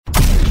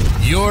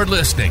You're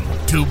listening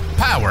to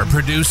Power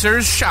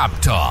Producers Shop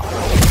Talk,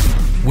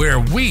 where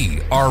we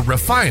are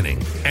refining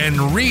and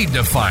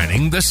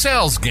redefining the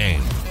sales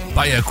game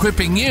by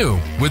equipping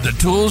you with the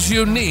tools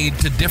you need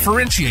to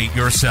differentiate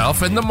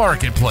yourself in the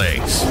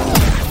marketplace.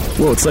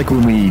 Well, it's like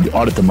when we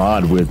audit the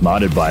mod with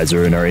Mod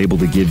Advisor and are able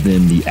to give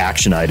them the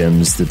action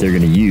items that they're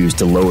going to use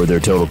to lower their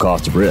total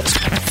cost of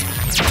risk.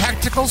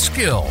 Tactical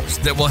skills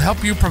that will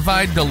help you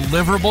provide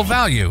deliverable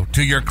value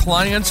to your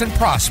clients and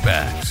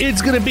prospects.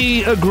 It's going to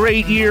be a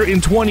great year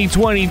in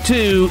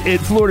 2022 at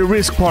Florida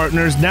Risk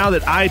Partners now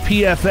that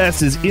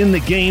IPFS is in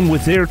the game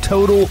with their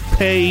total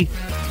pay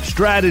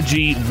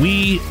strategy.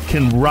 We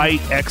can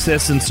write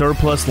excess and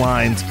surplus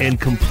lines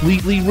and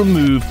completely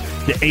remove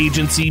the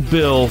agency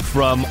bill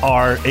from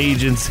our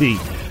agency.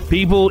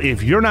 People,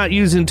 if you're not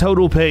using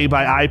Total Pay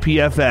by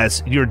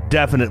IPFS, you're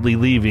definitely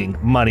leaving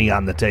money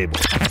on the table.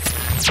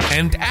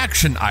 And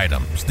action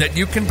items that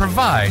you can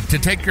provide to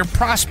take your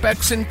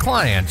prospects and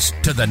clients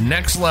to the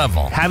next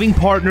level. Having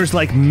partners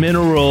like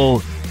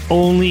Mineral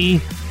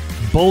only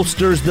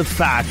bolsters the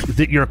fact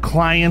that your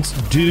clients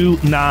do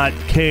not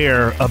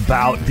care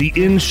about the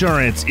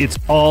insurance. It's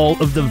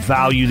all of the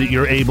value that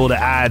you're able to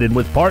add. And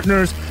with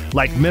partners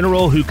like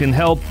Mineral who can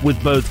help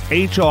with both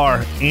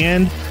HR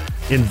and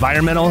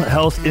environmental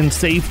health and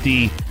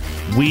safety,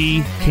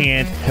 we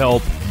can't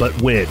help but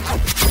win.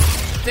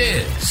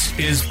 This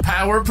is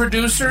Power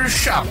Producers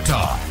Shop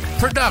Talk.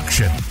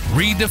 Production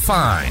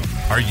redefined.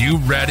 Are you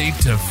ready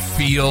to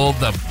feel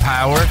the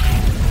power?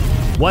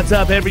 What's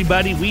up,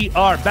 everybody? We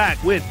are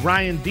back with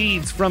Ryan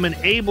Deeds from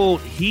Enable.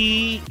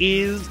 He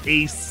is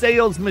a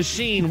sales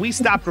machine. We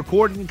stopped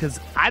recording because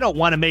I don't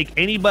want to make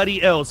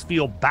anybody else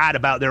feel bad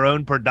about their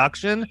own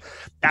production.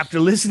 After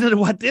listening to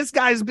what this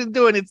guy's been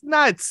doing, it's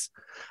nuts.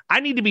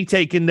 I need to be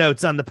taking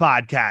notes on the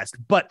podcast,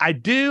 but I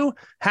do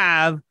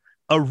have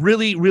a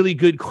really, really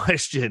good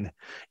question.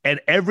 And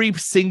every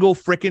single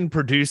freaking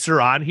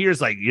producer on here is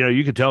like,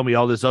 you can tell me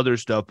all this other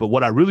stuff, but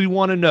what I really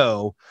want to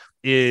know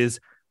is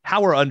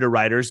how are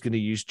underwriters going to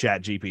use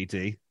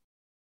ChatGPT?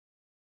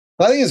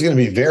 Well, I think it's going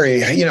to be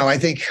very, I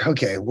think,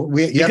 okay.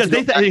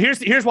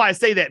 Here's why I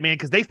say that, man,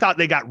 because they thought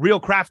they got real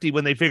crafty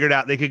when they figured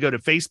out they could go to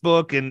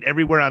Facebook and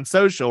everywhere on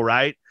social,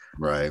 right?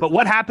 Right. But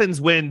what happens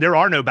when there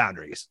are no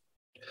boundaries?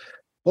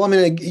 Well, I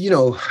mean,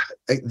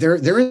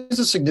 there is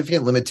a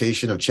significant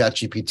limitation of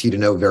ChatGPT to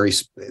know very,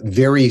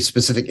 very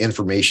specific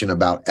information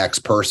about X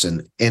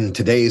person in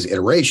today's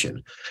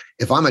iteration.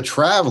 If I'm a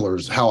traveler,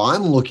 how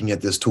I'm looking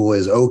at this tool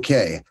is,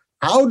 okay,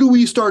 how do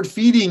we start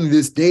feeding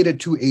this data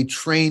to a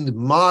trained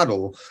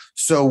model?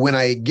 So when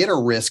I get a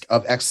risk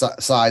of X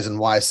size and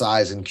Y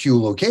size and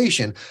Q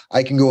location,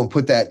 I can go and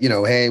put that,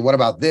 hey, what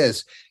about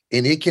this?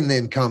 And it can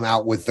then come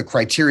out with the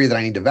criteria that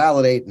I need to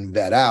validate and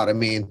vet out. I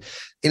mean,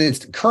 in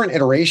its current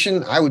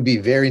iteration, I would be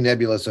very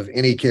nebulous of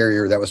any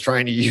carrier that was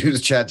trying to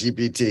use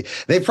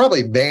ChatGPT. They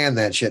probably banned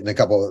that shit in a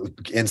couple of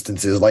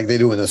instances, like they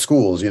do in the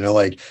schools.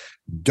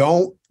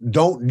 Don't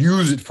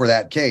use it for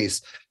that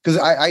case, because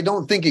I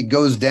don't think it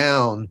goes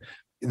down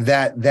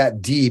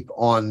that deep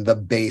on the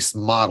base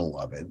model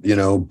of it,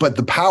 but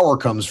the power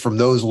comes from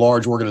those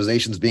large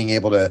organizations being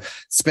able to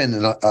spend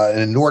an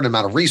inordinate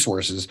amount of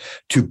resources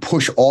to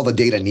push all the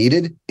data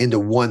needed into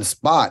one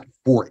spot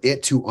for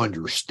it to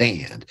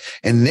understand.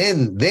 And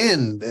then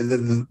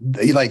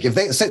like if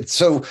they said,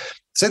 so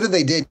say that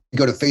they did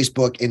go to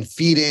Facebook and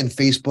feed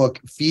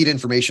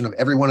information of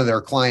every one of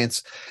their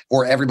clients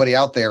or everybody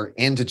out there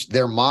into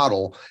their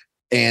model,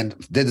 and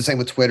did the same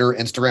with Twitter,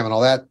 Instagram, and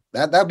all that.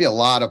 That'd be a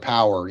lot of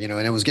power,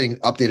 and it was getting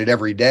updated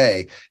every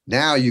day.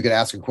 Now you could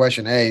ask a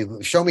question, hey,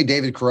 show me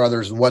David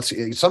Carruthers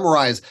and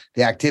summarize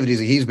the activities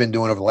that he's been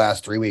doing over the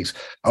last 3 weeks.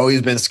 Oh,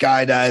 he's been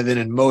skydiving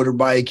and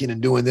motorbiking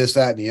and doing this,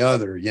 that, and the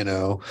other,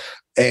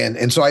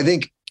 And so I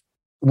think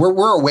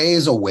we're a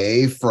ways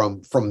away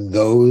from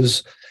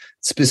those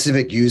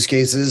specific use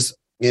cases,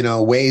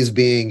 ways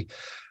being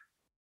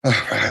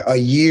a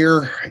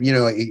year,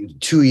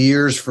 2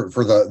 years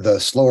for the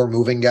slower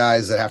moving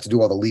guys that have to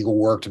do all the legal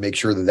work to make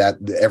sure that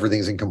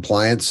everything's in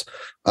compliance.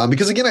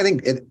 Because again, I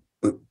think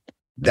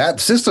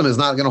that system is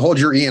not going to hold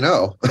your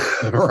E&O,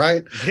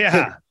 right?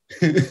 Yeah.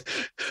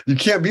 You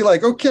can't be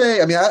like,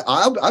 okay. I mean,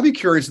 I'll be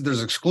curious if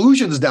there's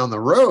exclusions down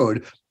the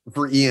road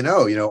for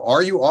E&O.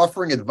 Are you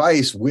offering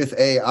advice with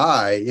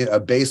AI, a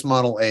base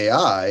model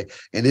AI?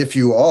 And if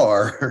you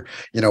are,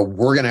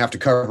 we're going to have to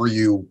cover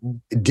you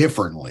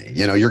differently.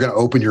 You're going to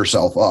open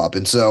yourself up.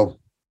 And so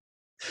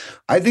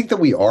I think that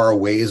we are a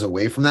ways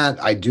away from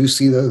that. I do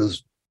see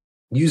those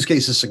use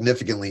cases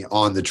significantly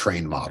on the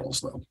trained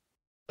models, though.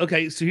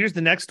 Okay, so here's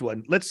the next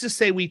one. Let's just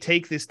say we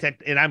take this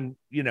tech, and I'm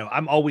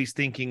always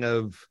thinking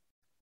of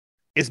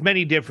as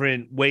many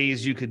different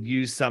ways you could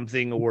use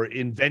something or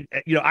invent.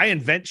 I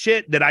invent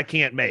shit that I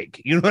can't make.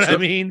 You know what I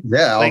mean?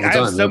 Yeah. Like I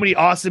have so many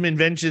awesome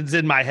inventions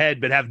in my head,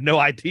 but have no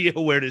idea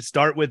where to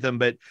start with them.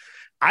 But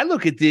I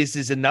look at this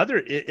as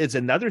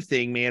another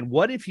thing, man.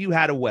 What if you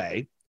had a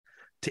way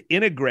to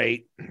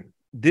integrate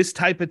this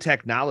type of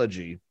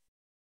technology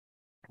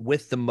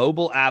with the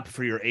mobile app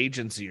for your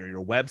agency or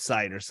your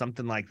website or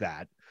something like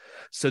that,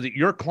 so that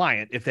your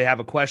client, if they have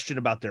a question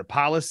about their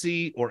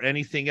policy or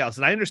anything else,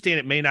 and I understand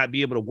it may not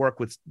be able to work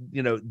with,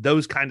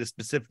 those kind of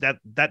specific,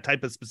 that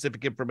type of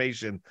specific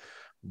information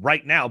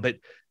right now, but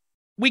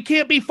we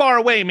can't be far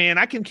away, man.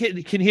 I can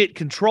hit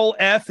Control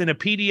F in a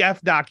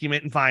PDF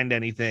document and find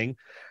anything.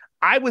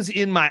 I was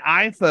in my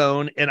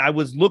iPhone and I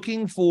was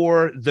looking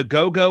for the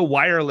GoGo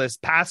wireless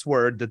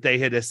password that they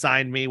had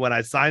assigned me when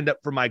I signed up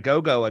for my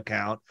GoGo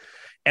account.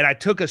 And I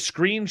took a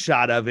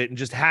screenshot of it and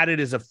just had it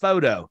as a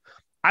photo.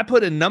 I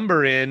put a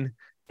number in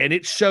and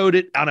it showed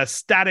it on a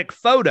static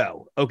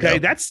photo. Okay.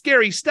 Yep. That's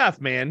scary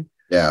stuff, man.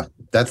 Yeah.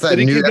 That's the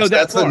new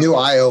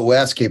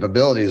iOS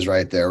capabilities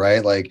right there,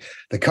 right? Like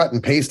the cut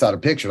and paste out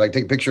of picture, like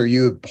take a picture of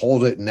you,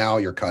 hold it, and now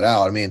you're cut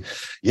out. I mean,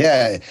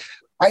 yeah.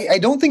 I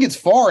don't think it's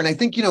far. And I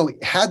think,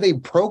 had they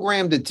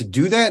programmed it to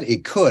do that,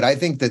 it could. I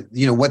think that,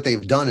 what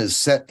they've done is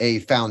set a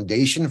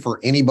foundation for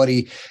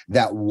anybody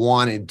that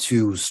wanted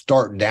to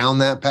start down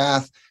that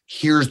path.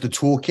 Here's the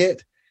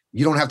toolkit.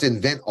 You don't have to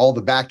invent all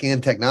the back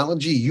end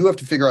technology. You have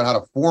to figure out how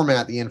to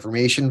format the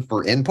information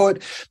for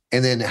input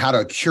and then how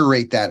to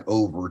curate that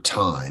over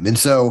time. And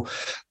so,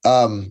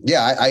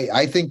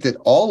 I think that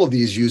all of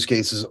these use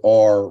cases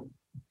are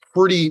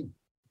pretty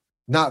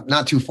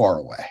not too far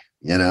away,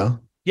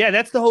 Yeah,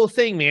 that's the whole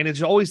thing, man.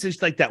 It's always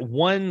just like that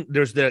one,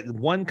 there's the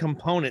one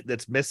component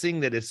that's missing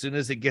that as soon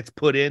as it gets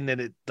put in,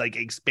 then it like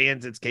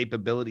expands its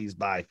capabilities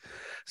by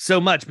so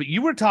much. But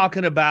you were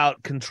talking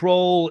about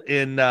control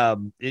in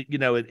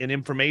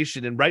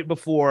information. And right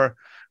before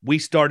we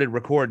started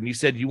recording, you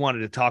said you wanted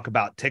to talk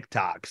about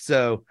TikTok.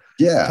 So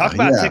talk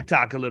about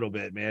TikTok a little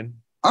bit, man.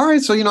 All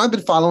right. So, I've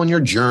been following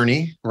your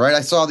journey, right?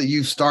 I saw that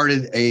you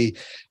started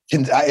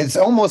it's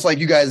almost like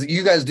you guys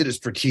did it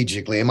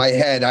strategically. In my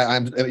head,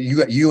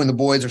 you and the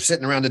boys are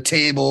sitting around the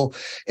table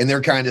and they're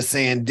kind of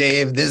saying,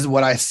 Dave, this is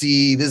what I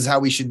see. This is how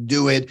we should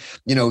do it.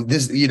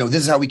 This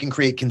is how we can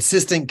create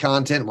consistent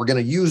content. We're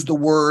going to use the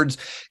words.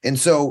 And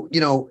so,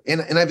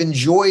 and I've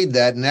enjoyed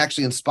that and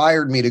actually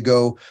inspired me to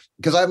go,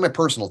 because I have my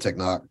personal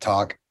TikTok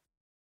talk.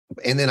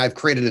 And then I've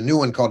created a new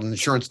one called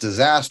Insurance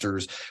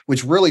Disasters,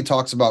 which really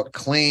talks about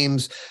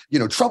claims,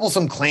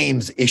 troublesome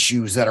claims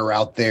issues that are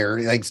out there,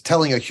 like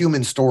telling a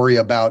human story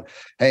about,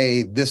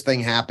 hey, this thing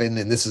happened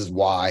and this is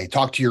why.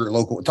 Talk to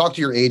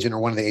your agent or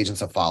one of the agents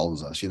that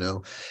follows us,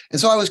 And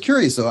so I was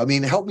curious, though. I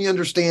mean, help me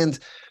understand,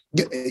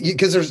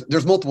 because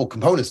there's multiple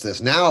components to this.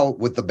 Now,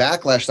 with the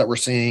backlash that we're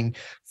seeing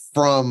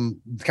from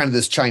kind of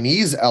this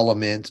Chinese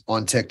element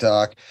on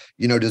TikTok,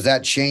 does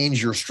that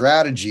change your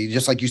strategy?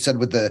 Just like you said,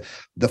 with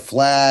the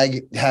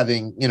flag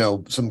having,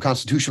 some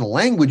constitutional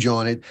language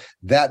on it,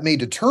 that may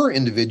deter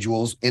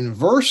individuals.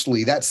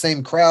 Inversely, that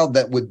same crowd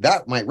that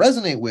might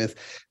resonate with,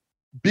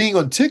 being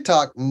on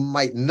TikTok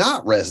might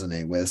not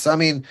resonate with. So, I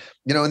mean,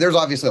 and there's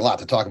obviously a lot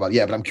to talk about.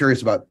 Yeah, but I'm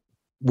curious about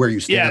where you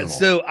stand. Yeah,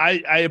 so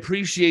I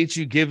appreciate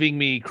you giving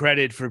me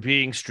credit for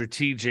being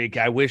strategic.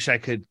 I wish I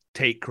could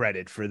take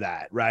credit for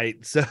that,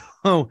 right? So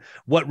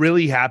what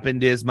really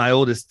happened is my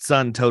oldest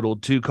son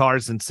totaled 2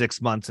 cars in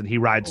 6 months, and he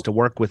rides to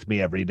work with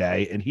me every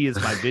day, and he is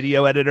my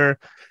video editor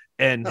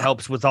and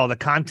helps with all the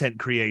content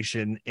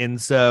creation. And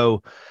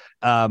so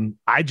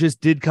I just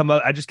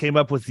came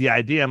up with the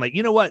idea. I'm like,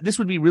 you know what? This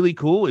would be really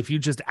cool if you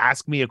just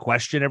ask me a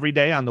question every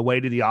day on the way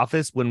to the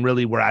office, when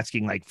really we're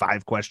asking like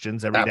 5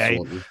 questions every day.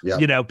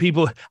 Yep.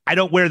 People, I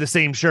don't wear the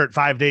same shirt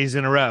 5 days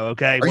in a row.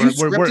 Okay. Are you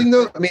scripting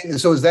though? I mean,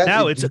 so is that?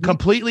 No, it's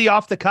completely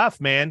off the cuff,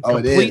 man.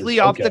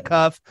 Completely off the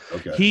cuff.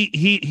 Okay.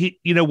 He,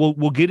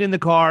 we'll get in the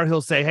car.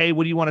 He'll say, hey,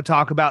 what do you want to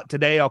talk about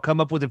today? I'll come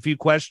up with a few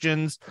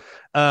questions.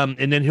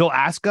 And then he'll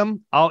ask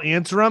them, I'll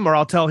answer them, or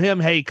I'll tell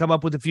him, hey, come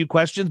up with a few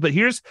questions. But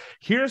here's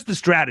the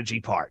strategy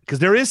part, because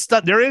there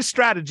is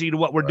strategy to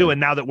what we're doing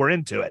now that we're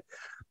into it.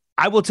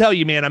 I will tell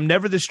you, man, I'm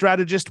never the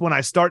strategist when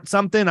I start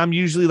something. I'm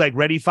usually like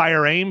ready,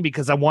 fire, aim,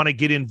 because I want to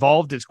get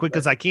involved as quick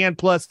as I can.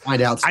 Plus,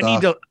 find out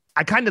stuff.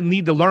 I kind of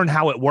need to learn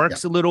how it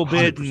works a little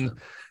bit 100%.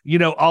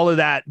 And, all of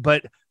that.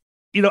 But,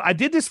 I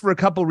did this for a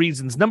couple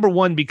reasons. Number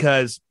one,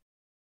 because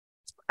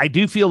I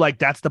do feel like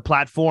that's the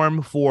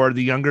platform for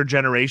the younger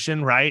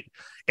generation, right?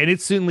 And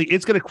it's going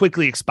to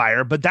quickly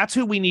expire, but that's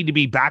who we need to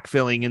be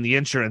backfilling in the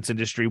insurance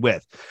industry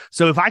with.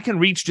 So if I can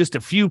reach just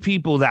a few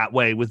people that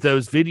way with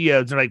those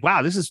videos, they're like,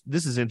 wow, this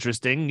is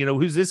interesting.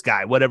 Who's this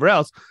guy? Whatever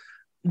else,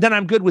 then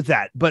I'm good with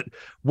that. But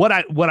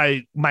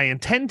my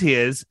intent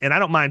is, and I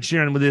don't mind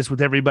sharing this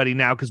with everybody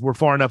now because we're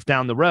far enough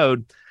down the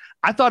road.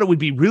 I thought it would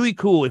be really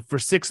cool if for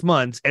 6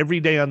 months, every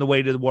day on the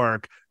way to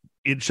work,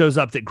 it shows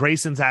up that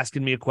Grayson's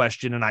asking me a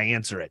question and I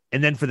answer it.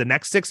 And then for the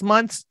next 6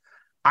 months,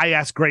 I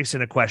ask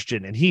Grayson a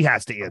question and he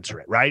has to answer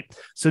it, right?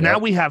 So now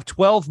we have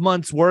 12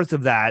 months worth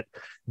of that.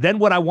 Then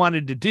what I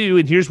wanted to do,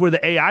 and here's where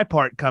the AI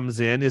part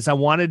comes in, is I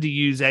wanted to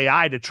use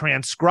AI to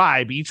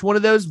transcribe each one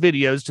of those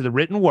videos to the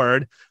written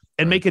word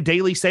and make a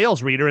daily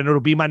sales reader, and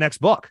it'll be my next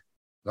book.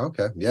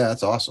 Okay. Yeah,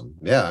 that's awesome.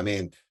 Yeah, I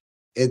mean,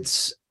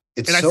 it's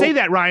and I say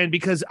that, Ryan,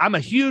 because I'm a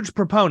huge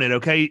proponent,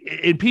 okay?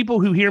 And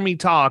people who hear me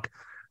talk,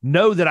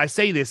 know that I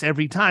say this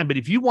every time, but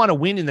if you want to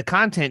win in the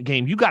content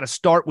game, you got to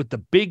start with the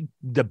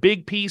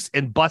big piece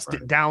and bust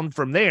it down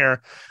from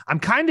there. I'm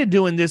kind of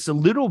doing this a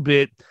little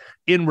bit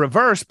in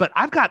reverse, but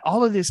I've got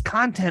all of this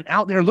content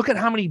out there. Look at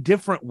how many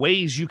different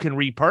ways you can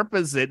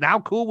repurpose it. And how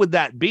cool would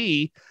that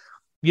be,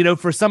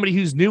 for somebody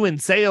who's new in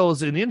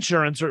sales and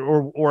insurance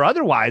or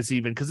otherwise,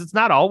 even, because it's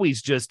not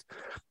always just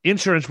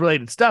insurance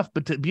related stuff,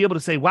 but to be able to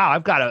say, wow,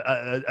 I've got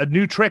a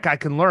new trick I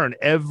can learn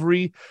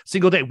every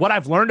single day. What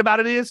I've learned about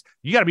it is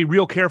you got to be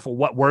real careful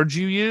what words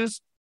you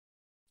use,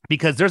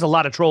 because there's a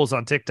lot of trolls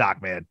on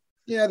TikTok, man.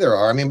 Yeah, there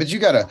are. I mean, but you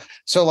gotta,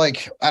 so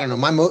like, I don't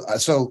know,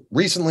 so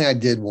recently I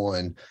did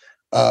one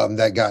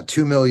that got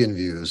 2 million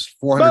views,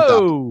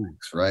 400,000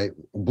 likes, right?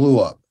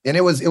 Blew up. And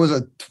it was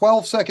a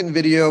 12-second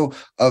video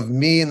of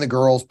me and the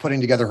girls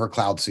putting together her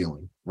cloud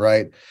ceiling,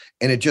 right?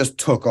 And it just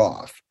took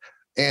off.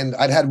 And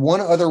I'd had one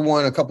other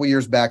one a couple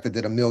years back that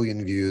did 1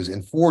 million views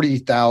and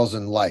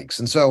 40,000 likes.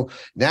 And so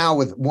now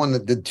with one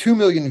that did 2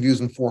 million views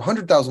and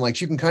 400,000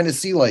 likes, you can kind of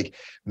see like,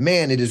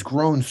 man, it has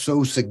grown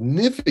so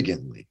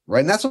significantly, right?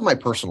 And that's on my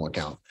personal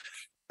account.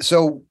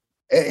 So,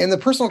 and the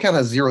personal account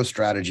has zero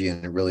strategy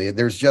in it, really.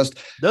 There's just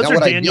those are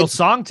Daniel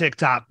Song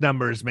TikTok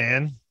numbers,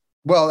 man.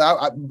 Well,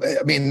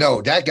 I mean,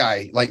 no, that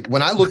guy, like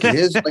when I look at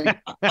his, like,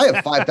 I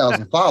have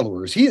 5,000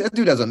 followers. That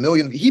dude has 1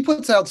 million. He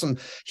puts out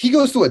he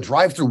goes through a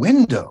drive-through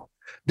window.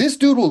 This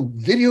dude will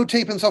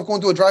videotape himself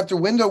going through a drive-through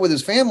window with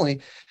his family.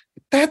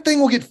 That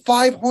thing will get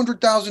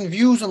 500,000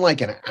 views in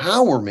like an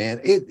hour, man.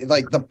 It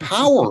like the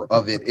power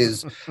of it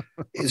is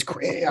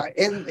crazy.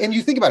 And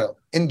you think about it,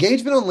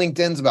 engagement on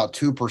LinkedIn is about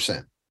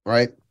 2%,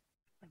 right?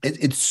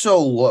 It's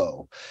so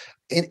low.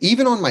 And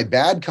even on my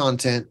bad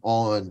content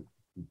on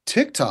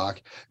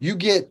TikTok, you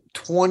get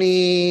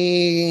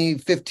 20,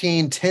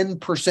 15,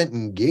 10%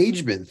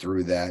 engagement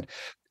through that.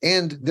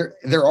 And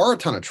there are a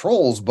ton of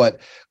trolls, but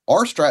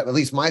at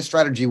least my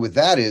strategy with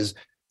that is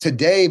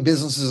today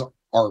businesses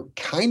are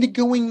kind of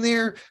going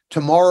there.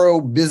 Tomorrow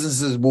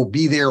businesses will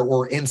be there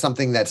or in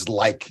something that's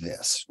like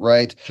this,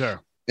 right?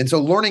 Sure. And so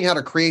learning how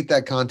to create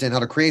that content, how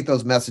to create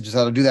those messages,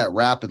 how to do that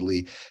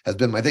rapidly has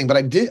been my thing. But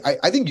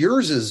I think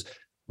yours is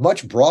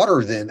much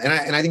broader than,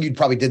 and I think you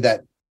probably did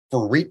that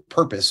for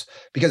purpose,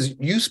 because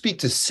you speak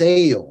to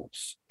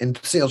sales and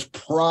sales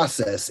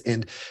process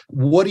and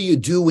what do you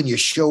do when you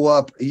show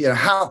up?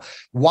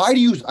 Why do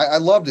you, I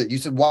loved it. You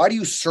said, why do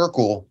you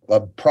circle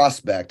a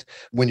prospect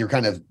when you're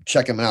kind of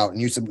checking them out?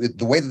 And you said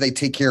the way that they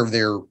take care of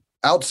their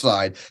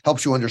outside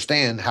helps you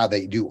understand how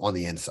they do on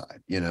the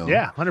inside,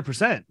 Yeah,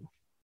 100%.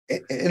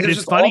 And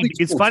it's funny.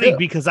 It's funny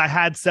because I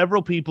had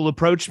several people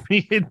approach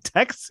me in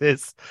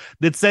Texas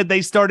that said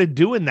they started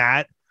doing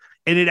that,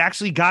 and it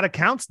actually got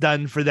accounts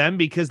done for them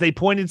because they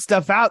pointed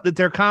stuff out that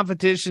their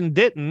competition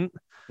didn't.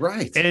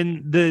 Right.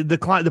 And the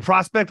client, the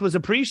prospect was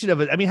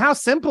appreciative of it. I mean, how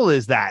simple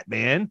is that,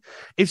 man?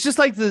 It's just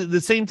like the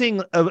same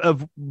thing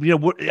of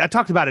I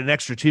talked about it an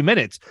extra 2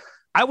 minutes.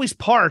 I always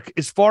park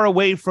as far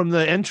away from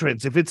the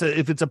entrance. If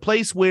it's a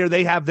place where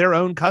they have their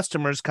own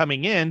customers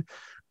coming in,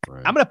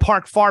 right, I'm going to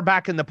park far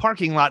back in the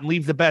parking lot and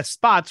leave the best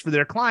spots for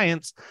their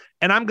clients.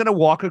 And I'm going to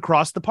walk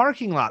across the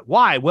parking lot.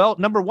 Why? Well,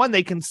 number one,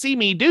 they can see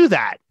me do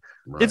that.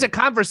 Right. It's a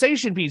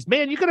conversation piece.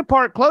 Man, you going to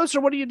park closer?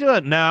 What are you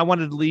doing? No, I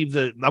wanted to leave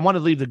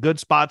the good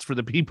spots for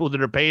the people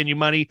that are paying you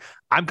money.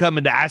 I'm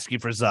coming to ask you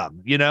for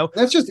some,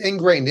 That's just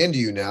ingrained into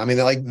you now. I mean,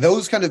 like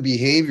those kind of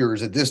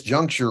behaviors at this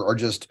juncture are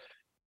just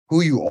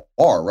who you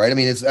are, right? I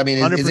mean, is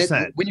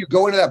it when you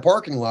go into that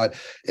parking lot,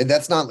 and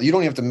that's not, you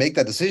don't have to make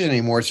that decision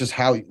anymore. It's just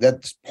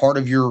that's part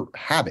of your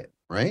habit,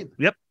 right?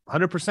 Yep.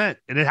 100%.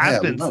 And it has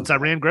been since I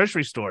ran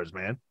grocery stores,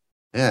 man.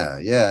 Yeah.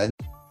 Yeah.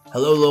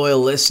 Hello, loyal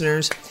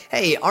listeners.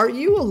 Hey, are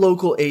you a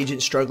local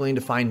agent struggling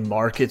to find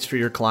markets for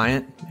your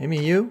client? Maybe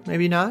you,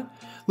 maybe not.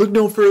 Look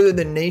no further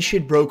than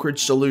Nation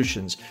Brokerage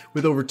Solutions.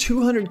 With over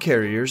 200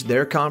 carriers,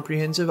 their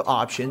comprehensive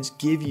options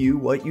give you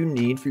what you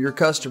need for your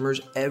customers'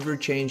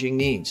 ever-changing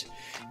needs.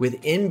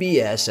 With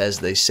NBS, as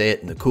they say it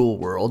in the cool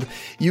world,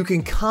 you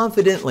can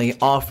confidently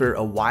offer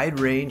a wide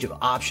range of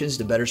options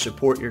to better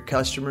support your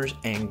customers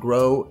and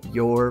grow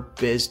your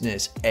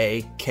business,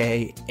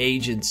 aka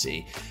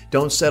agency.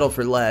 Don't settle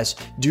for less.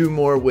 Do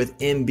more with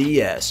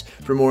NBS.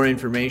 For more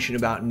information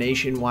about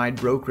nationwide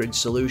brokerage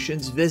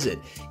solutions, visit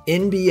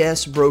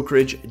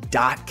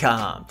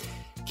nbsbrokerage.com.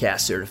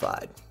 CAS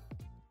certified.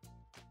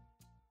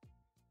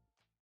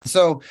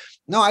 So,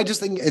 no, I just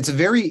think it's a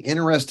very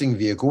interesting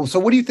vehicle. So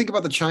what do you think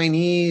about the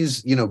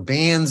Chinese,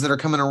 bans that are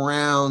coming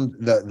around,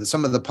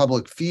 some of the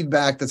public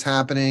feedback that's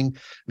happening? I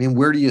mean,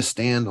 where do you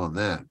stand on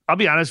that? I'll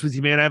be honest with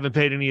you, man. I haven't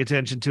paid any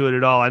attention to it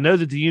at all. I know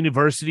that the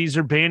universities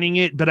are banning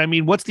it, but I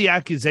mean, what's the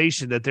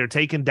accusation that they're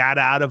taking data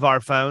out of our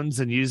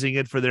phones and using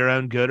it for their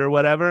own good or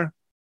whatever?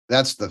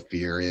 That's the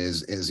fear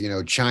is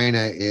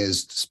China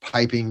is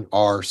piping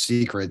our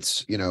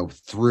secrets,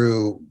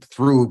 through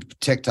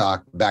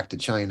TikTok back to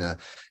China.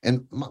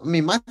 And I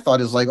mean, my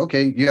thought is like,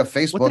 okay, you have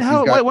Facebook. What the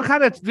hell?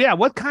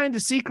 What kind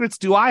of secrets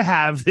do I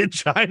have that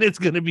China's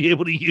going to be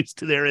able to use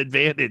to their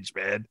advantage,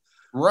 man?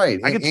 Right.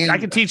 I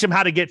can teach them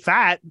how to get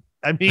fat.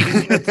 I mean,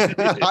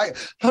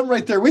 I'm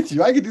right there with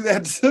you. I could do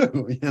that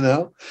too,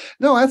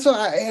 No,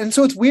 and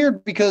so it's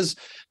weird because,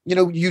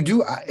 you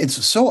do,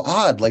 it's so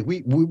odd. Like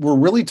we're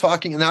really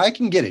talking, and now I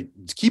can get it.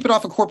 Keep it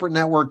off a corporate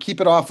network, keep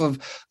it off of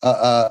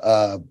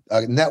a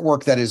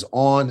network that is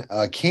on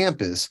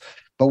campus.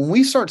 But when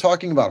we start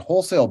talking about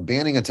wholesale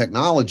banning a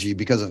technology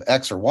because of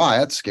X or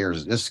Y,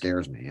 this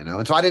scares me,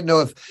 And so I didn't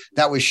know if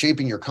that was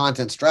shaping your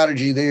content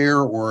strategy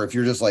there, or if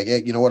you're just like,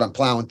 hey, you know what, I'm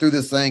plowing through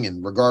this thing,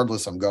 and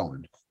regardless, I'm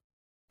going.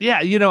 Yeah,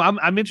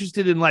 I'm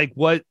interested in like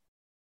what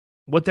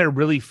they're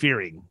really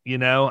fearing.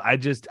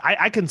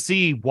 I can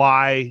see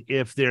why,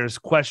 if there's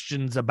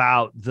questions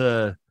about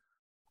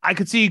I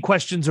could see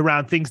questions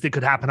around things that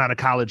could happen on a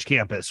college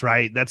campus,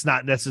 right? That's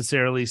not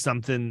necessarily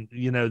something,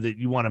 that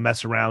you want to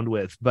mess around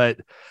with. But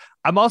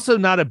I'm also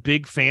not a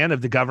big fan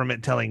of the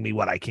government telling me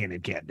what I can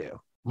and can't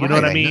do. You know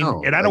what I mean?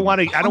 And I don't want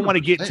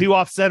to get too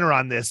off center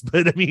on this,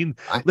 but I mean,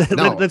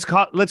 let's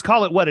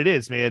call it what it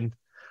is, man.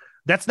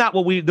 That's not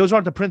those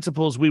aren't the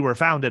principles we were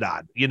founded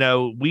on.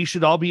 We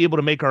should all be able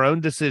to make our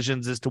own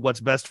decisions as to what's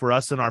best for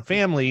us and our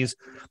families,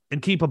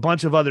 and keep a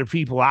bunch of other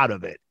people out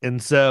of it.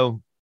 And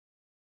so,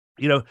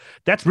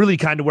 that's really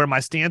kind of where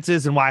my stance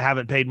is and why I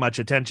haven't paid much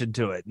attention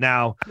to it.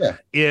 Now,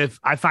 if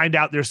I find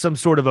out there's some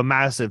sort of a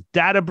massive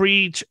data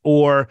breach,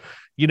 or,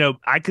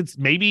 I could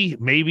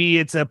maybe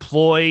it's a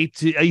ploy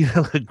to,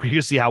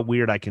 you see how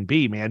weird I can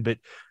be, man. But,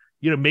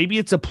 maybe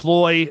it's a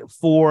ploy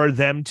for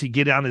them to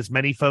get on as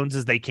many phones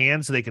as they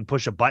can so they can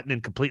push a button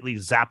and completely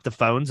zap the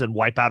phones and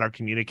wipe out our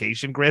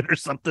communication grid or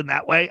something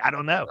that way. I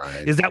don't know.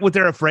 Right. Is that what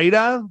they're afraid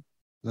of?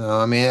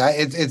 No, I mean,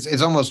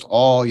 it's almost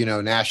all,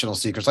 national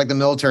secrets. Like the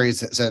military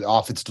said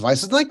off its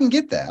devices, and I can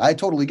get that. I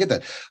totally get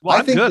that. Well,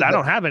 I think good. I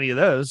don't have any of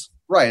those.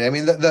 Right. I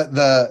mean,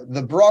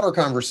 the broader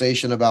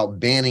conversation about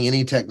banning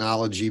any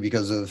technology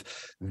because of,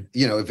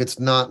 if it's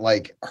not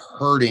like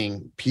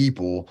hurting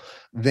people,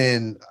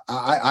 then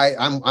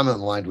I'm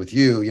aligned with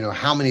you.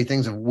 How many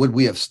things would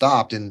we have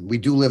stopped? And we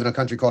do live in a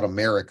country called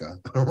America,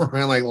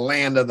 we're like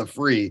land of the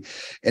free.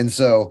 And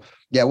so,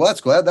 yeah, well,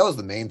 that's glad that was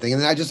the main thing.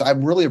 And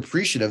I'm really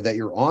appreciative that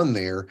you're on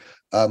there,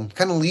 kind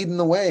of leading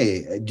the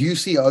way. Do you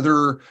see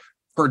other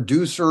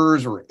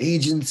producers or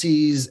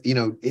agencies,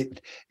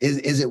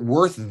 is it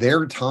worth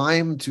their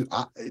time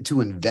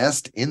to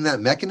invest in that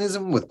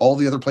mechanism with all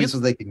the other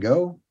places they can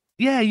go?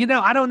 Yeah,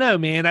 I don't know,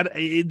 man.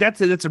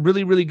 That's a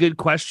really, really good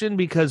question,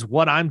 because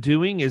what I'm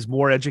doing is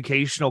more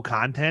educational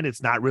content.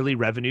 It's not really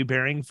revenue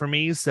bearing for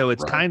me. So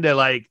it's kind of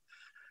like,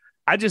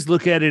 I just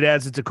look at it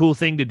as it's a cool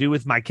thing to do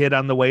with my kid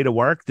on the way to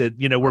work, that,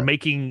 we're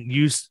making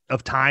use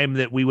of time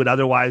that we would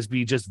otherwise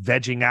be just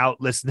vegging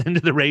out, listening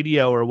to the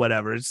radio or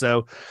whatever.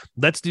 So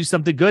let's do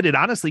something good. It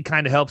honestly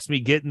kind of helps me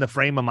get in the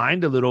frame of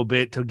mind a little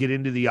bit to get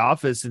into the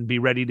office and be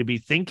ready to be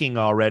thinking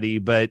already.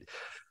 But,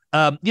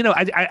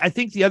 I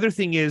think the other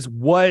thing is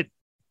what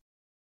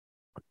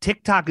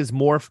TikTok is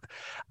more.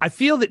 I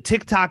feel that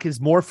TikTok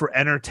is more for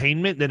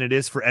entertainment than it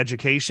is for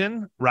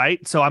education.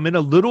 Right. So I'm in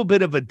a little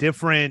bit of a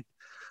different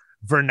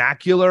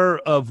vernacular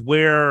of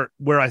where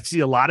I see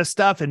a lot of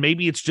stuff, and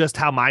maybe it's just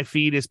how my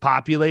feed is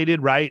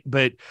populated, right?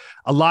 But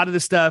a lot of the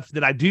stuff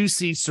that I do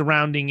see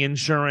surrounding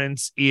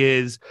insurance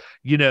is,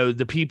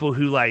 the people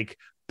who like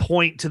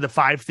point to the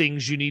 5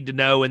 things you need to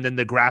know, and then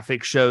the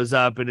graphic shows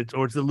up, and it's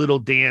a little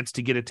dance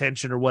to get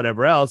attention or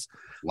whatever else.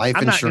 Life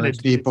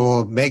insurance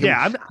people make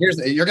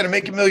you're going to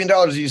make $1 million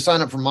if you sign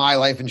up for my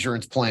life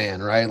insurance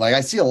plan, right? Like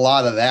I see a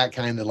lot of that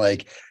kind of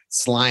like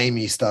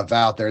slimy stuff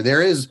out there.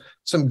 There is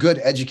some good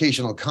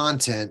educational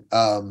content.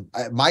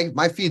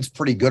 My feed's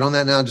pretty good on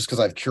that now, just because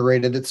I've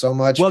curated it so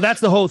much. Well,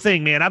 that's the whole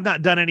thing, man. I've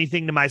not done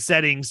anything to my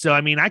settings. So,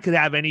 I mean, I could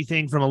have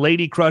anything from a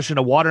lady crushing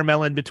a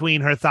watermelon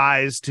between her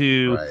thighs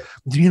to,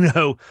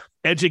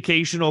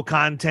 educational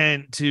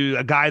content to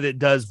a guy that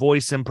does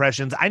voice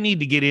impressions. I need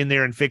to get in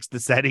there and fix the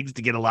settings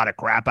to get a lot of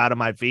crap out of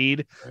my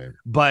feed. Right.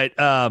 But,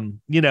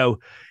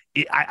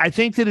 I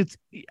think that it's,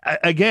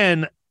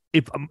 again,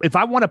 if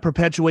I want to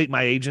perpetuate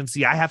my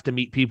agency, I have to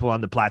meet people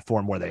on the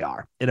platform where they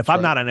are. And if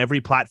I'm not on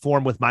every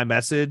platform with my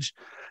message,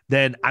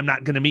 then I'm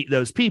not going to meet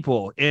those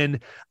people.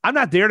 And I'm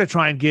not there to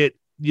try and get,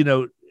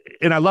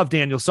 and I love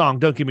Daniel's song.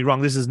 Don't get me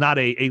wrong. This is not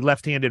a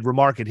left-handed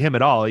remark at him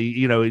at all.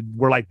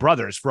 We're like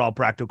brothers for all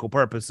practical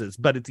purposes.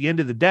 But at the end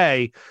of the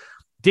day,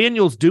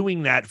 Daniel's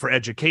doing that for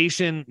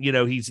education.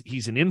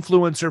 He's an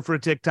influencer for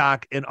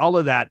TikTok and all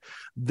of that.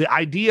 The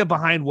idea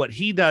behind what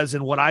he does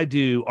and what I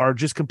do are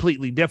just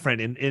completely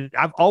different. And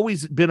I've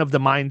always been of the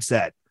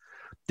mindset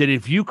that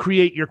if you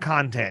create your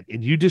content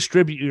and you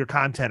distribute your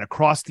content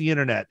across the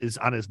internet is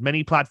on as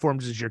many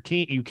platforms as you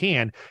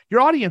can,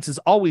 your audience is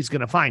always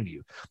going to find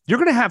you. You're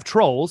going to have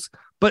trolls,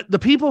 but the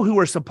people who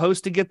are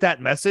supposed to get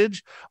that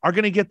message are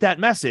going to get that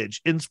message.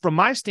 And from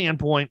my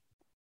standpoint,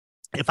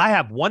 if I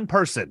have one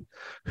person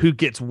who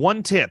gets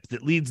one tip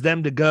that leads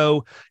them to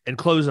go and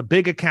close a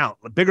big account,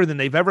 bigger than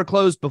they've ever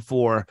closed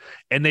before,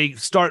 and they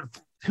start,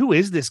 who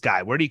is this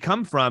guy? Where did he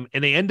come from?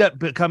 And they end up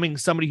becoming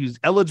somebody who's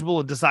eligible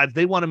and decides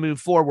they want to move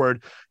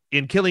forward.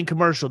 in Killing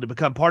Commercial to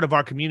become part of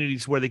our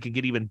communities where they can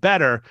get even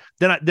better,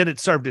 then it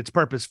served its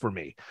purpose for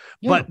me.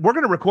 Yeah. But we're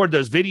going to record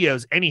those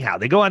videos anyhow.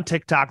 They go on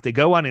TikTok, they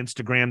go on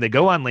Instagram, they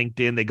go on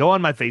LinkedIn, they go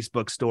on my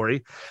Facebook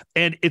story.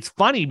 And it's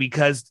funny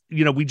because,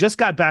 we just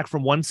got back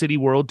from One City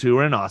World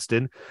Tour in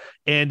Austin.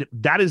 And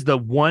that is the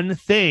one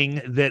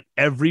thing that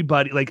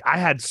everybody, like, I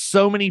had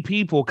so many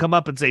people come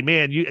up and say,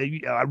 man,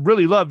 I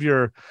really love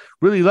your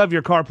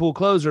carpool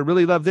closer,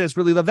 really love this,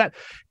 really love that.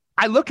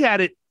 I look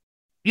at it,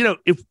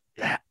 if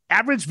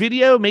average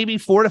video, maybe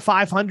 400 to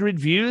 500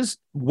 views,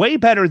 way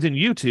better than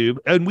YouTube.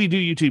 And we do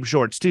YouTube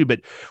shorts too, but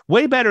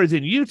way better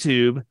than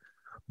YouTube.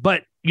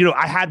 But,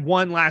 I had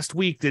one last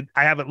week that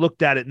I haven't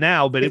looked at it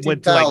now, but it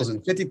went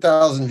to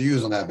 50,000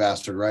 views on that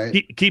bastard,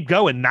 right? Keep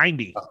going,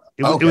 90.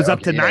 It was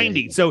up to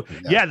 90. So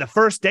the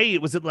first day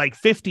it was at like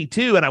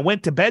 52, and I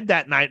went to bed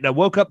that night and I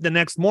woke up the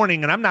next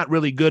morning, and I'm not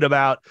really good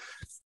about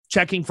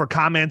checking for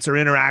comments or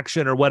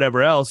interaction or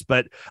whatever else,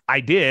 but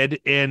I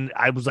did. And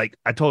I was like,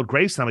 I told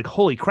Grace, I'm like,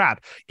 holy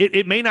crap.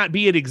 It may not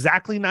be at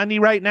exactly 90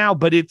 right now,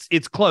 but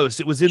it's close.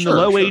 It was in the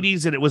low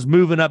 80s and it was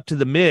moving up to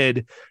the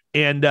mid.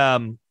 And,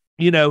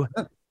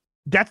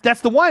 that's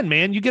the one,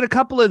 man. You get a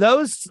couple of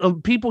those,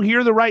 people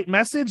hear the right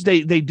message.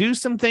 They do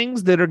some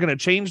things that are going to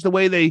change the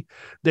way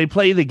they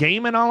play the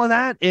game and all of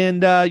that.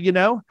 And,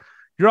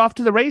 you're off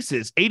to the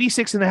races.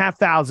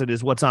 86,500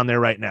 is what's on there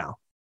right now.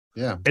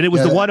 Yeah. And it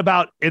was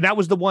that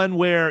was the one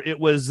where it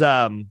was,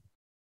 I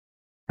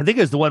think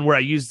it was the one where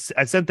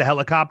I sent the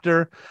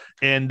helicopter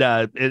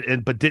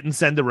but didn't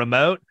send the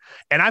remote.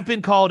 And I've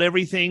been called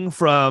everything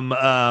from,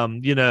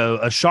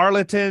 a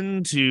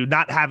charlatan to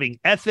not having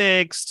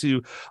ethics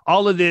to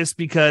all of this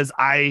because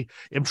I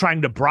am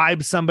trying to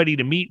bribe somebody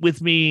to meet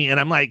with me. And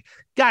I'm like,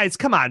 guys,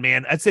 come on,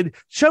 man. I said,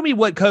 show me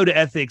what code of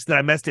ethics that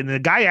I messed in. And the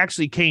guy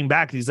actually came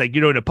back and he's like,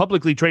 in a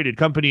publicly traded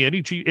company,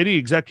 any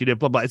executive,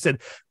 blah, blah. I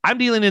said, I'm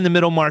dealing in the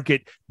middle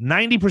market.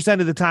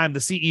 90% of the time, the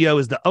CEO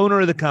is the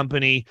owner of the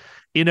company.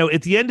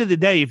 At the end of the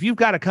day, if you've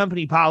got a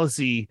company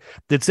policy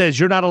that says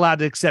you're not allowed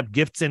to accept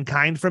gifts in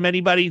kind from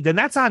anybody, then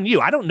that's on you.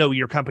 I don't know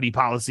your company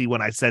policy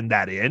when I send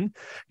that in.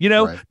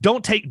 Right.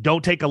 Don't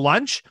take a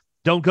lunch.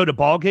 Don't go to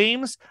ball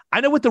games.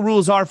 I know what the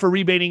rules are for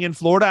rebating in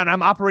Florida, and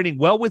I'm operating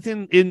well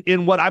within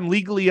in what I'm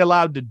legally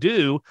allowed to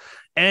do.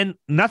 And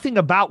nothing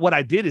about what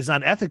I did is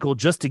unethical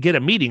just to get a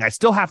meeting. I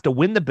still have to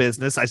win the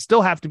business. I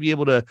still have to be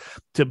able to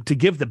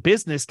give the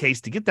business case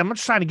to get them. I'm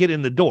just trying to get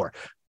in the door.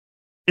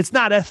 It's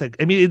not ethical.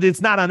 I mean,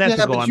 it's not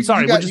unethical. I'm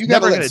sorry. You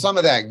got to let some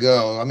of that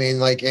go. I mean,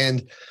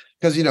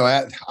 because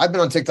I've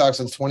been on TikTok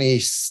since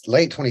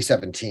late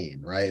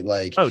 2017, right?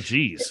 Like, oh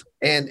geez.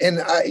 And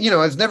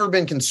it's never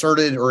been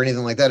concerted or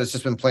anything like that. It's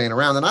just been playing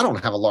around, and I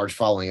don't have a large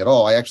following at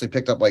all. I actually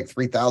picked up like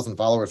 3,000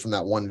 followers from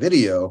that one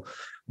video,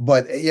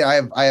 but I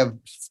have 5,000.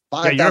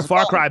 Yeah, you're a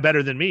far cry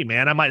better than me,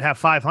 man. I might have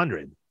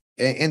 500.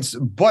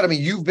 But I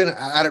mean, you've been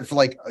at it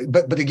for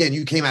but again,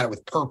 you came at it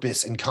with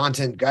purpose and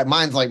content.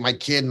 Mine's like my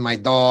kid and my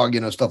dog,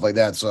 stuff like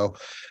that. So.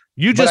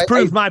 You just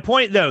proved my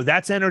point, though.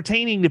 That's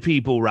entertaining to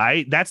people,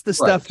 right? That's the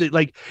stuff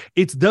that,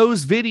 it's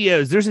those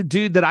videos. There's a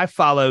dude that I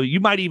follow.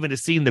 You might even have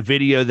seen the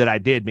video that I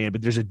did, man.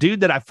 But there's a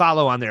dude that I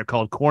follow on there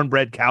called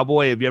Cornbread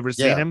Cowboy. Have you ever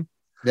seen him?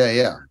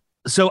 Yeah.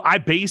 So I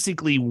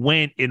basically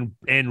went and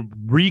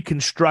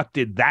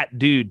reconstructed that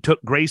dude,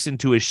 took Grayson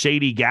to a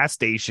shady gas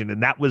station.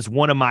 And that was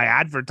one of my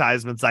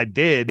advertisements I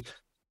did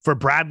for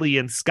Bradley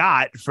and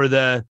Scott for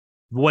the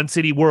One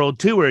City World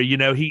Tour.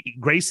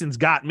 Grayson's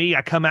got me.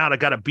 I come out, I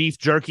got a beef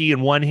jerky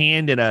in one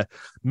hand and a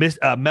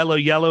Mellow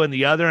Yellow in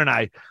the other. And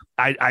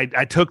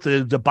I took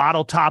the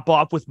bottle top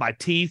off with my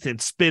teeth and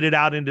spit it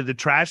out into the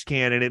trash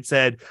can. And it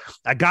said,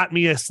 I got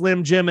me a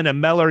Slim Jim and a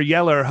Mellow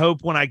Yellow.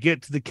 Hope when I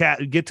get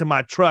to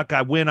my truck,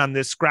 I win on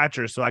this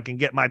scratcher so I can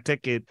get my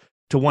ticket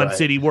to One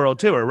City World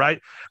Tour, right?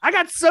 I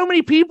got so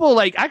many people,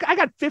 I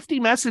got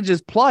 50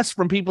 messages plus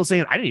from people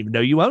saying, I didn't even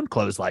know you owned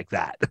clothes like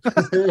that.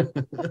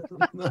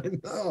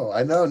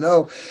 I know.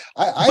 No.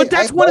 But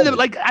that's one of them,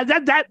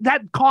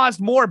 that caused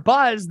more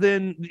buzz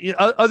than,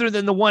 other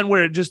than the one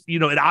where it just,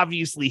 it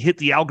obviously hit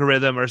the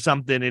algorithm or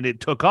something and it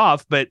took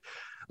off. But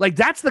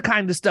that's the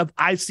kind of stuff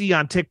I see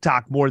on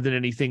TikTok more than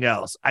anything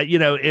else.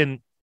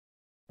 And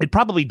it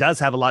probably does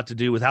have a lot to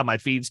do with how my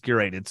feed's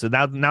curated. So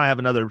now I have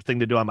another thing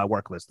to do on my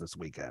work list this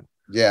weekend.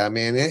 Yeah,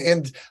 man.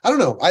 And I don't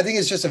know. I think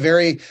it's just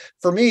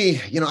for me,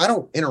 I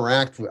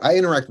interact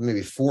with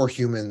maybe 4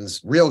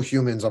 humans, real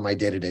humans on my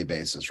day-to-day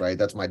basis, right?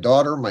 That's my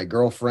daughter, my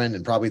girlfriend,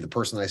 and probably the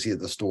person I see at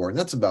the store. And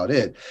that's about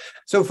it.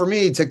 So for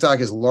me,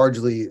 TikTok is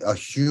largely a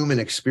human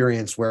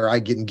experience where I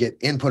get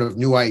input of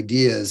new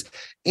ideas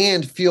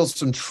and feel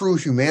some true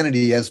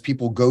humanity as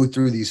people go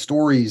through these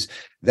stories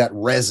that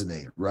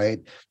resonate, right?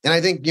 And I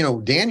think,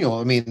 Daniel,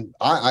 I mean,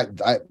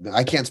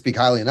 I can't speak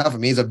highly enough. I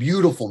mean, he's a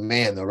beautiful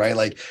man though,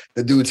 right?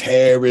 The dude's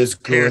hair is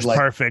good. Hair's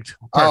perfect.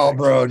 Oh,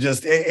 bro,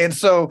 and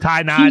so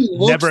tie knot,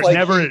 never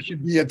he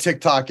should be a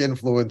TikTok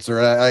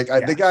influencer.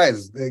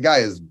 The guy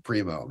is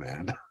primo,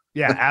 man.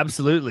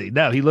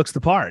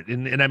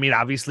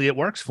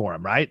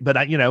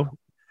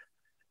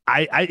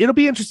 it'll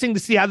be interesting to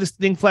see how this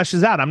thing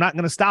fleshes out. I'm not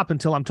going to stop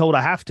until I'm told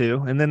I have to,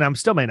 and then I'm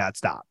still may not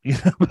stop.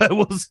 But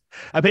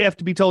I may have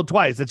to be told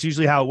twice. That's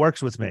usually how it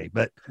works with me.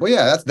 But well,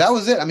 yeah, that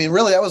was it. I mean,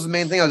 really, that was the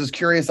main thing. I was just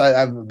curious.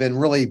 I've been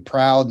really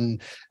proud,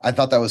 and I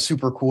thought that was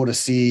super cool to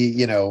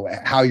see.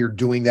 How you're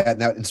doing that,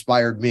 and that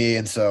inspired me.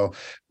 And so,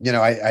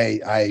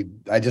 I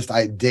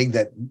dig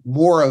that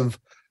more of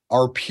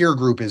our peer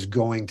group is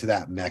going to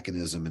that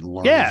mechanism and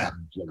learning how to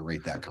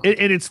generate that content.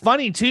 And it's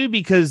funny too,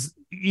 because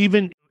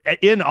even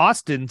in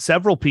Austin,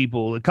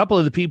 a couple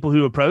of the people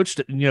who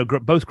approached,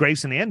 both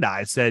Grayson and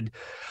I said,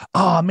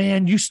 "Oh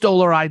man, you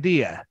stole our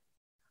idea.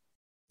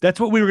 That's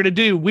what we were going to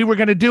do. We were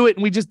going to do it,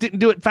 and we just didn't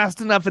do it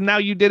fast enough. And now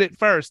you did it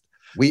first."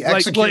 We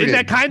executed.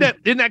 Isn't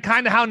that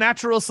kind of how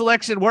natural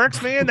selection works,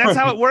 man? That's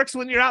how it works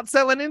when you're out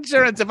selling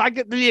insurance. If I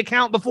get to the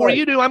account before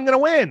you do, I'm going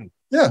to win.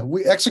 Yeah,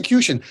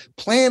 execution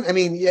plan. I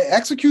mean,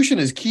 execution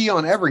is key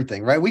on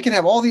everything, right? We can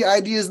have all the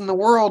ideas in the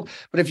world,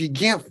 but if you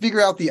can't figure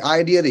out the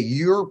idea that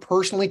you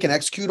personally can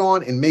execute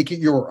on and make it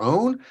your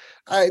own,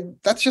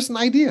 that's just an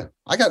idea.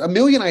 I got a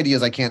million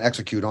ideas I can't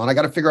execute on. I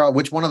got to figure out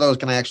which one of those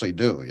can I actually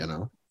do,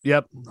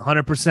 Yep,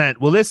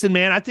 100%. Well, listen,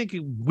 man, I think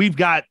we've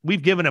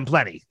given him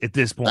plenty at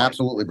this point.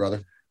 Absolutely,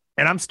 brother.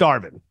 And I'm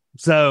starving.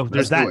 So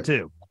there's that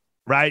too.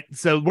 Right.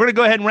 So we're going to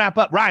go ahead and wrap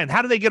up. Ryan,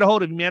 how do they get a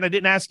hold of you, man? I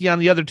didn't ask you on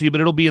the other two,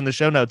 but it'll be in the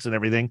show notes and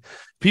everything.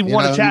 People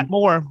want to chat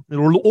more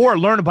or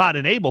learn about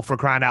Enable, for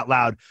crying out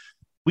loud.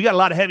 We got a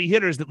lot of heavy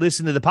hitters that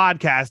listen to the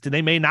podcast, and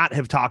they may not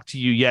have talked to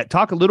you yet.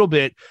 Talk a little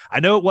bit. I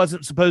know it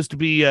wasn't supposed to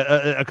be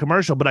a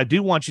commercial, but I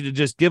do want you to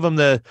just give them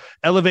the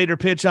elevator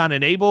pitch on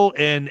Enable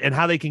and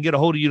how they can get a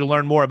hold of you to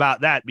learn more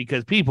about that.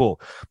 Because people,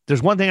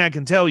 there's one thing I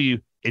can tell you,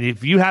 and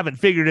if you haven't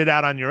figured it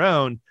out on your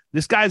own,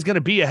 this guy's going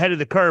to be ahead of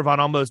the curve on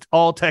almost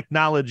all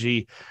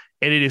technology,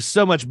 and it is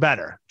so much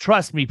better.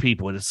 Trust me,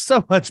 people, it is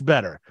so much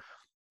better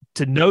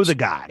to know the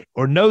guy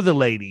or know the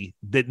lady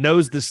that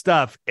knows the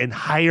stuff and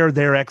hire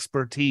their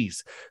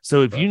expertise.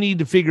 So if you need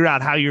to figure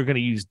out how you're going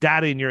to use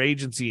data in your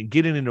agency and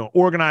get it into an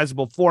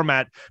organizable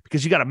format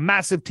because you got a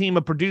massive team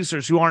of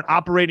producers who aren't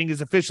operating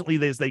as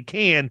efficiently as they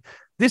can,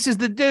 this is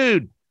the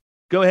dude.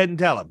 Go ahead and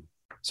tell him.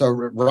 So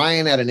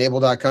Ryan at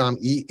enable.com,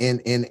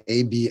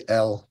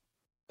 ENNABL.com.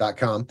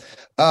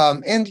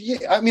 And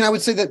I mean, I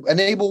would say that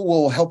Enable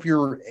will help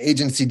your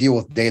agency deal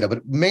with data,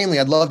 but mainly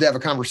I'd love to have a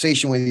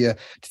conversation with you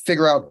to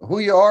figure out who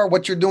you are,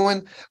 what you're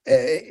doing.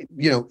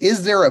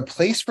 Is there a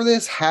place for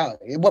this?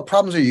 What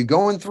problems are you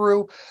going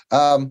through?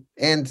 And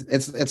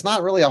it's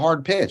not really a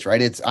hard pitch,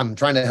 right? I'm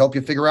trying to help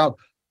you figure out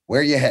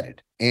where you're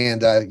headed.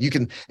 And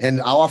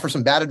I'll offer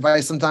some bad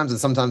advice sometimes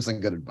and sometimes some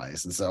good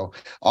advice. And so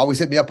always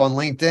hit me up on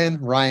LinkedIn,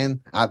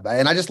 Ryan.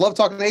 And I just love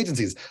talking to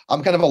agencies.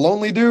 I'm kind of a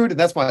lonely dude, and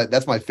that's my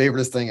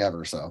favoriteest thing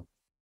ever. So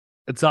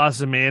it's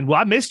awesome, man.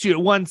 Well, I missed you at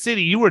One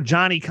City. You were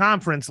Johnny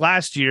Conference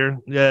last year.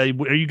 Are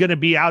you going to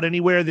be out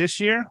anywhere this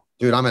year?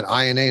 Dude, I'm at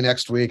INA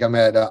next week. I'm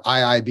at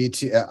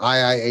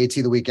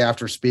IIAT the week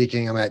after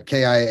speaking. I'm at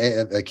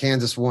KIA, the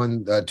Kansas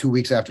one 2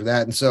 weeks after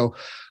that. And so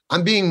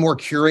I'm being more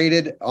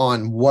curated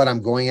on what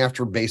I'm going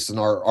after based on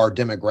our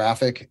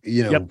demographic,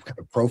 kind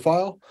of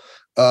profile.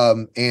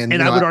 And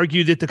I would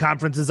argue that the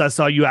conferences I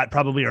saw you at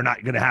probably are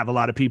not going to have a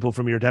lot of people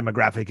from your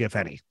demographic, if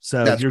any.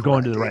 So you're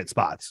going to the right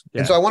spots. Yeah.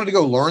 And so I wanted to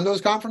go learn those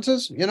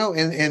conferences,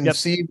 and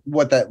see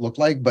what that looked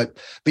like. But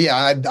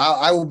yeah,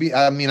 I will be.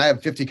 I mean, I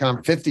have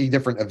 50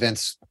 different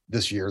events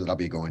this year that I'll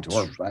be going to,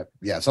 or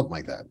something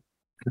like that.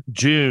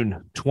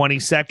 June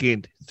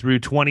 22nd through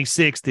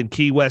 26th in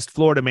Key West,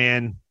 Florida,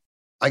 man.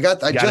 I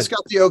just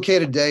got the okay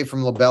today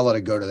from Labella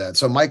to go to that.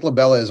 So Mike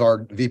Labella is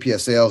our VP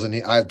of sales, and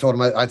I told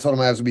him I was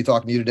going to be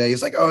talking to you today.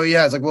 He's like, "Oh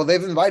yeah." It's like, "Well,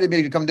 they've invited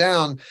me to come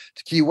down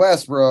to Key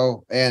West,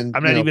 bro." And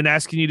I'm not even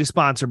asking you to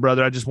sponsor,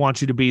 brother. I just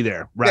want you to be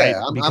there, right?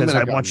 Yeah, because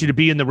I want you to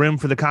be in the room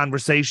for the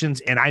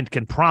conversations, and I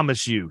can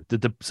promise you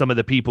that some of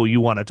the people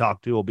you want to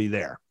talk to will be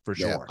there for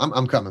sure. Yeah,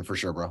 I'm coming for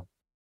sure, bro.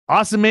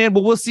 Awesome, man.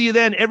 Well, we'll see you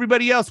then.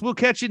 Everybody else, we'll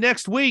catch you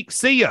next week.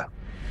 See ya.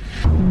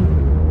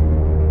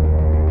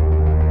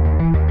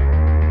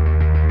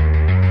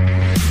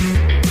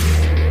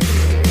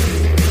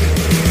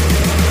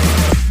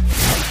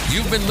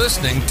 Been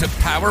listening to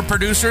Power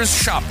Producers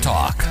Shop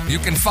Talk. You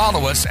can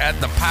follow us at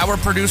the Power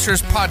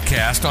Producers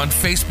Podcast on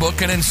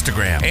Facebook and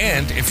Instagram.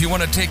 And if you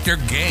want to take your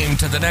game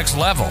to the next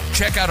level,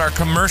 check out our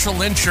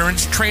commercial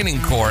insurance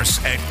training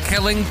course at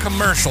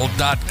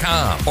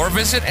killingcommercial.com or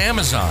visit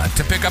Amazon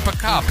to pick up a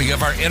copy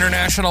of our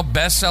international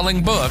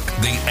best-selling book,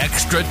 The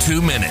Extra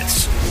 2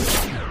 Minutes.